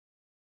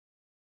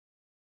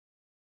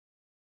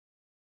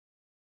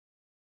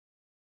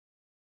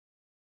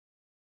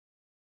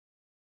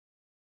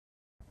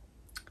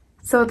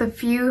So the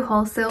few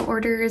wholesale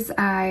orders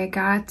I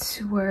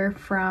got were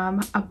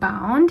from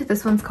Abound.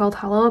 This one's called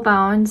Hello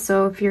Abound.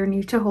 So if you're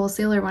new to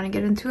wholesale or want to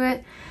get into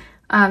it,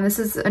 this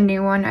is a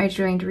new one I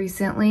joined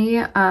recently.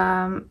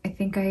 I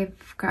think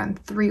I've gotten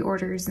 3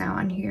 orders now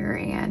on here,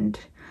 and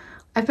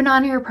I've been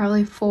on here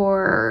probably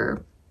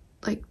for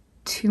like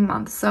 2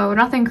 months. So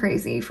nothing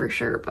crazy for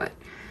sure, but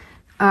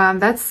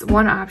that's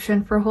one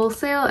option for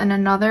wholesale. And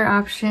another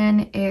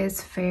option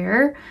is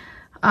Fair.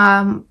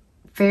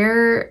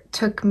 Fair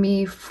took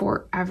me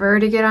forever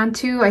to get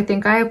onto. I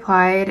think I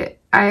applied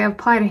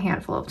a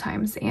handful of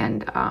times,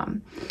 and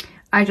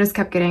I just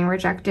kept getting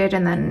rejected,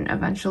 and then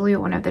eventually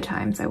one of the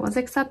times I was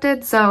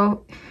accepted.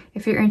 So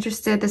if you're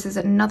interested, this is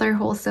another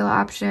wholesale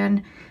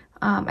option.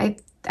 I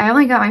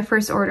only got my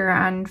first order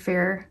on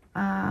Fair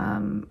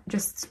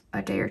just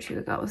a day or 2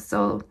 ago.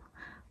 So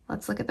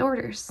let's look at the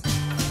orders.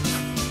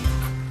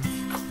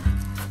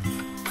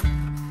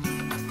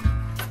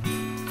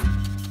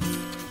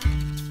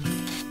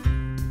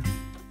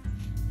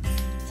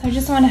 So I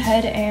just went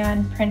ahead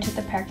and printed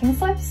the packing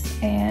slips,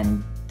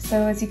 and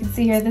so as you can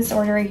see here, this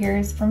order right here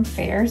is from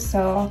Fair,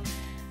 so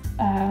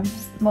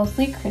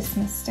mostly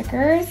Christmas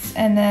stickers,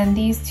 and then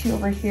these 2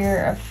 over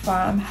here are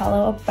from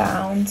Hello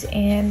Abound,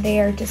 and they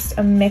are just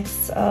a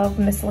mix of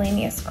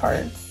miscellaneous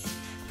cards.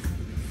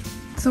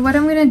 So what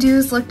I'm gonna do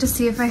is look to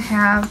see if I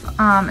have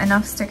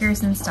enough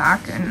stickers in stock,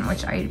 and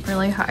which I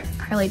really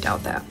highly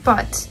doubt that,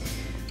 but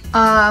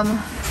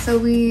so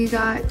we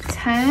got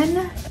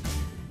 10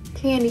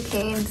 candy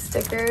cane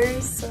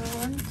stickers. So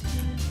 1, 2,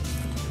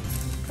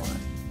 4, 5,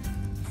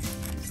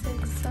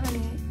 6, 7,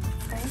 8,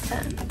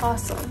 9, 10.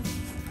 Awesome.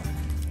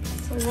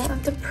 So we won't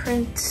have to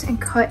print and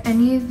cut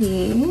any of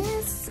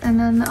these. And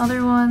then the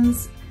other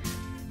ones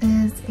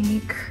is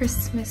a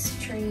Christmas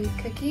tree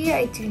cookie.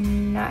 I do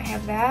not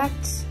have that.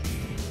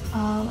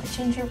 A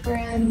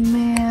gingerbread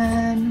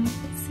man.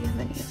 Let's see how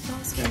many of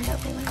those we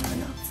definitely have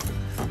enough.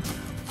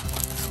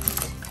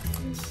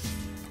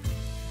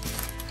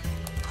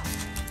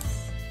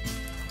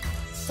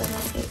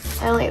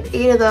 I only have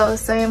 8 of those,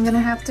 so I'm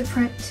gonna have to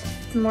print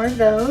some more of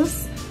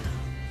those.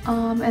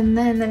 And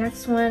then the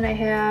next one I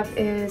have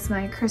is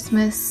my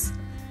Christmas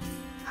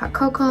hot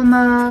cocoa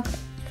mug.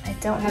 I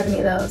don't have any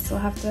of those, so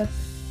I'll have to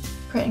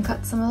print and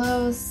cut some of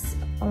those,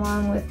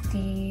 along with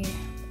the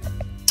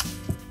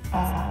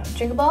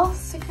Jingle Ball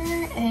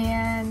sticker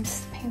and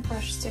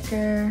paintbrush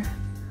sticker.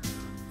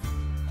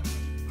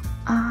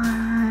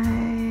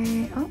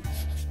 I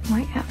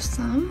might have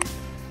some.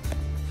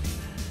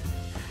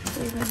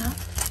 Believe it or not.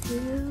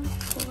 2,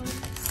 4,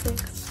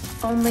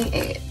 6, only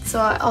 8. So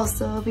I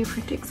also will be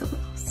printing some of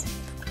those.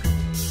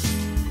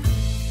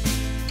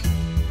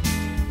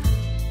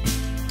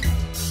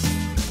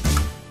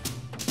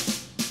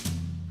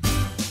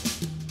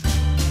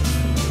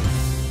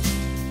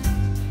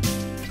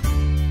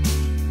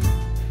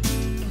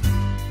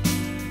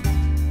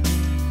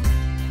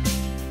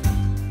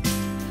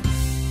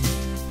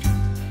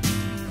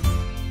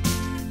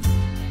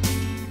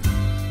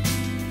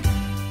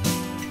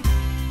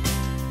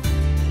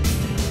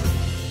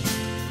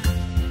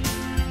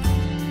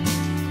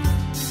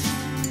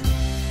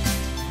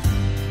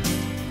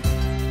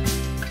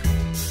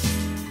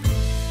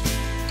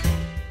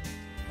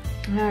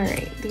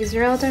 Alright, these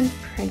are all done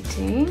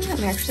printing.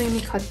 I'm actually going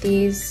to cut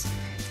these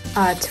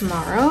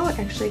tomorrow. It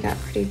actually got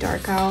pretty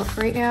dark out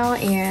right now,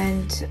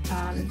 and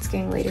it's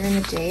getting later in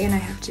the day, and I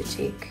have to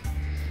take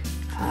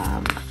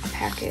a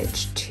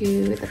package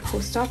to the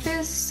post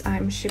office.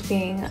 I'm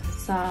shipping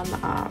some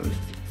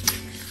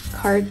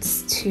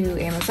cards to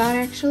Amazon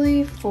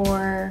actually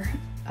for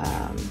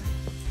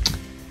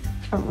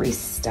a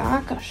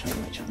restock. I'll show you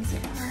which ones they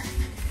are.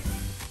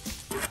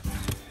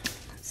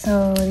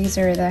 So these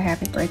are the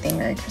Happy Birthday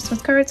Merry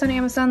Christmas cards on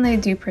Amazon. They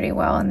do pretty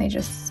well, and they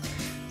just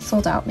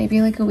sold out maybe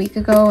like a week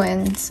ago,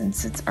 and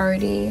since it's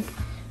already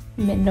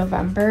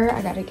mid-November,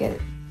 I gotta get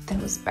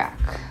those back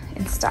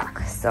in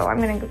stock. So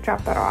I'm gonna go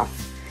drop that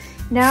off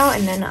now,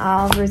 and then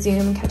I'll resume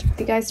and catch up with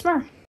you guys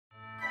tomorrow.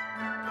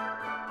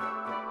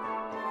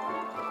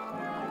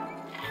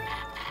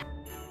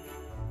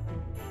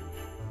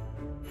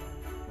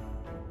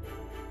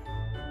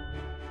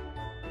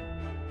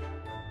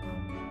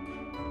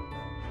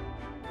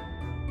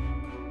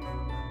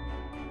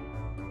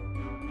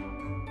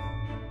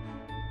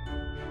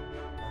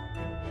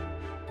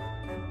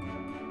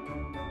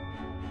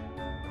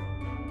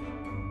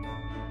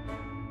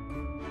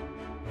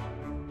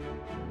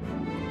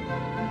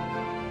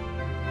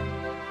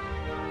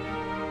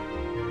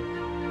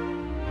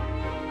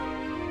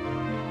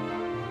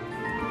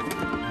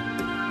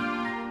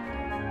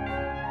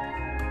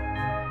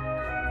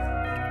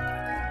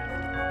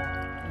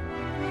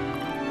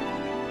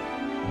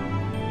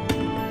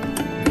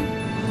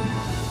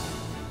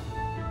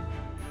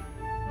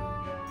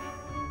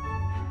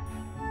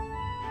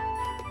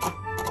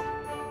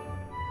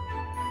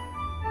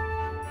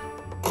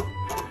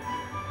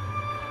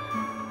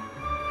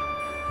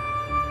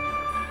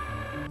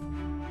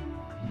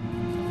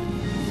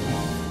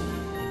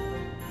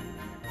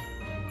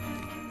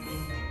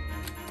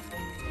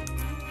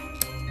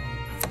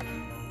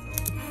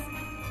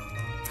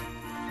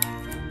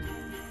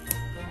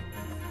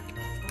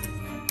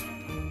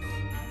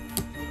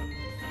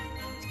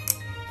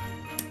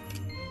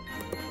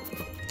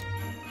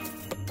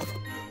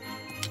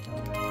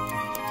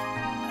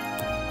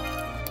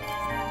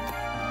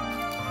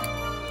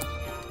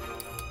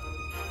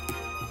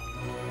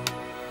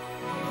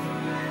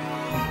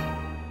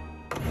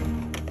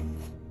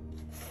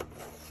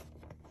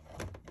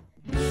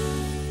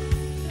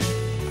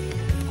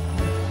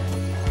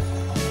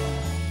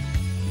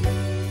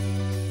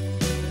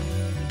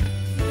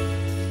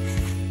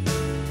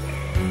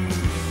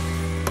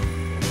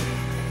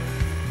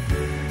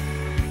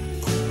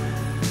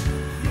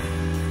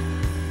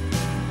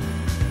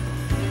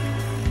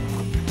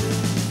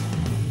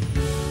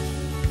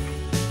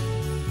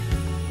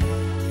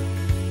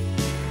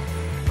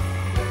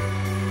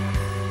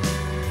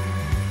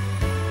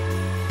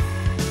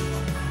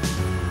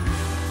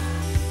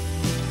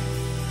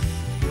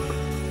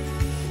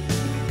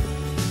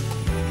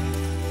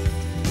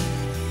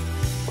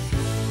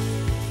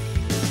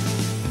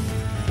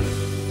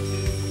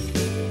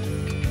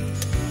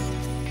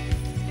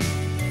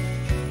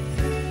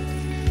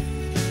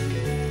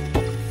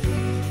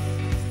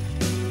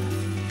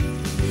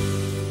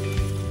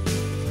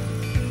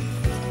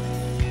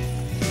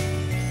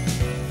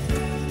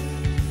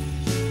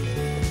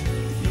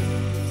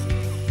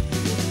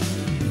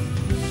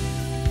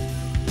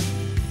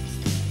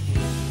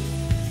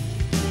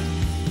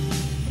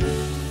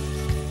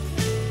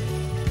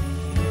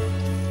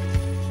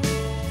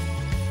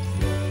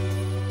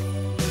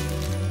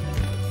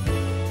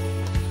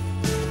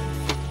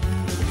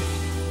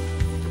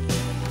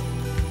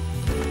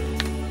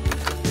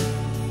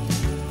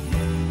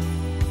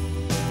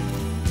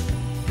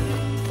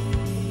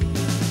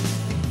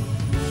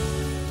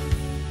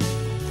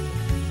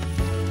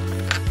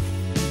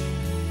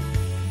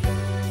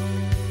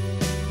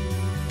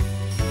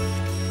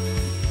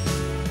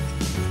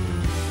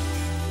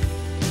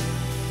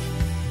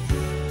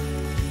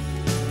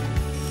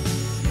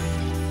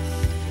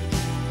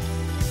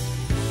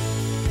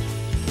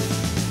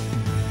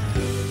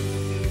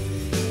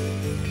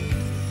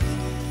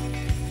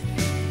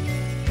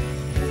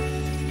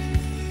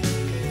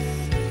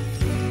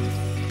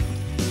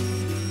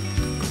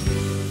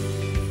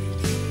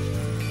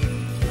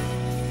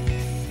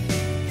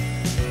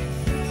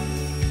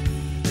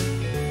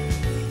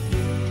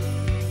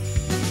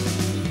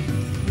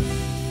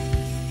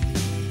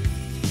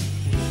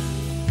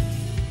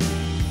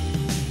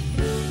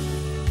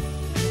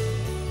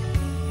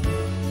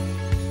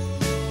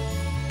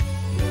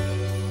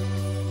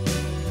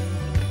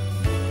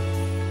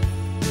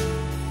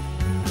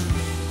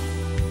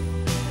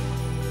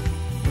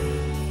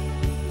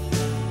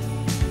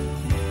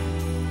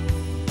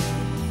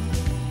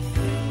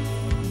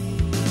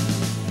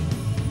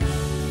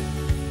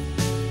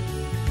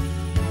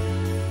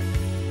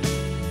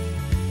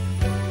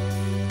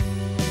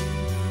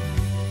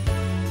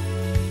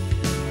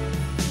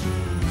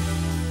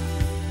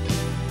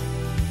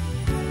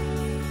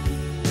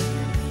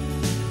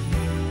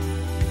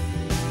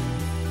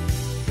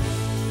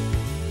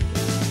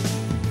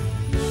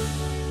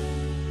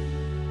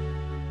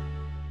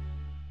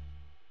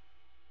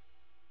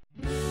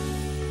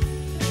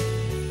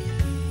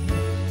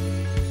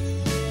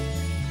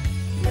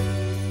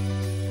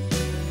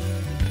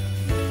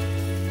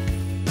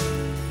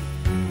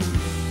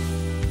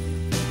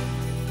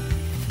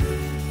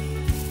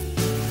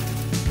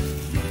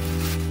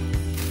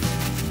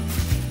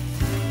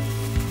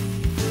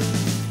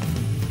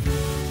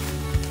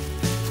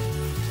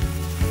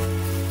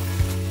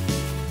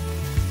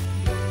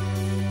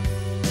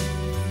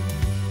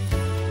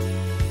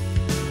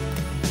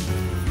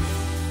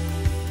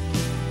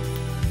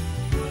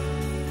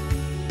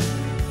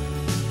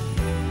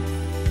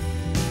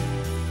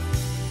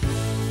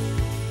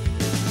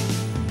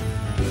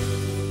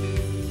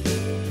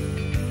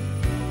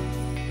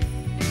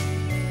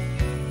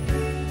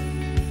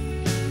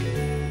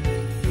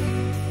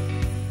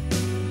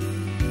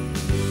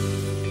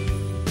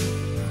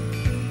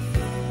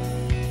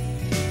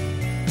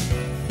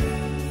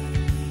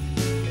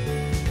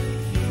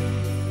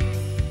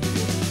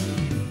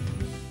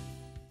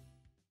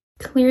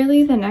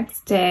 clearly the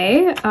next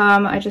day.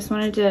 I just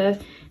wanted to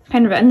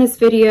kind of end this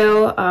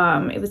video.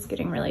 It was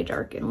getting really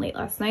dark and late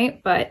last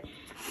night, but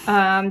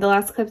the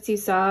last clips you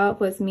saw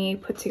was me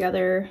put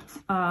together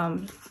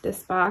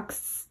this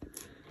box.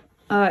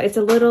 It's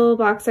a little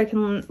box I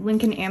can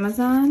link in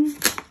Amazon.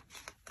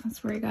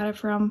 That's where I got it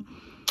from.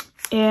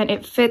 And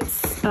it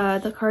fits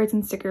the cards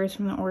and stickers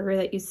from the order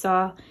that you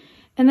saw.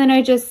 And then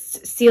I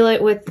just seal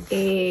it with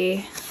a,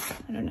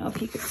 I don't know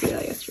if you could see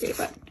that yesterday,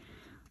 but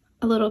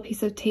a little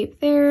piece of tape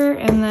there.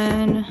 And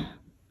then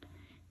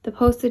the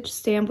postage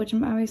stamp, which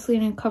I'm obviously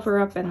going to cover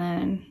up, and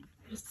then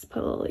just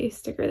put a little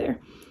sticker there.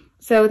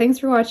 So thanks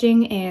for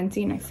watching and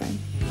see you next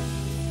time.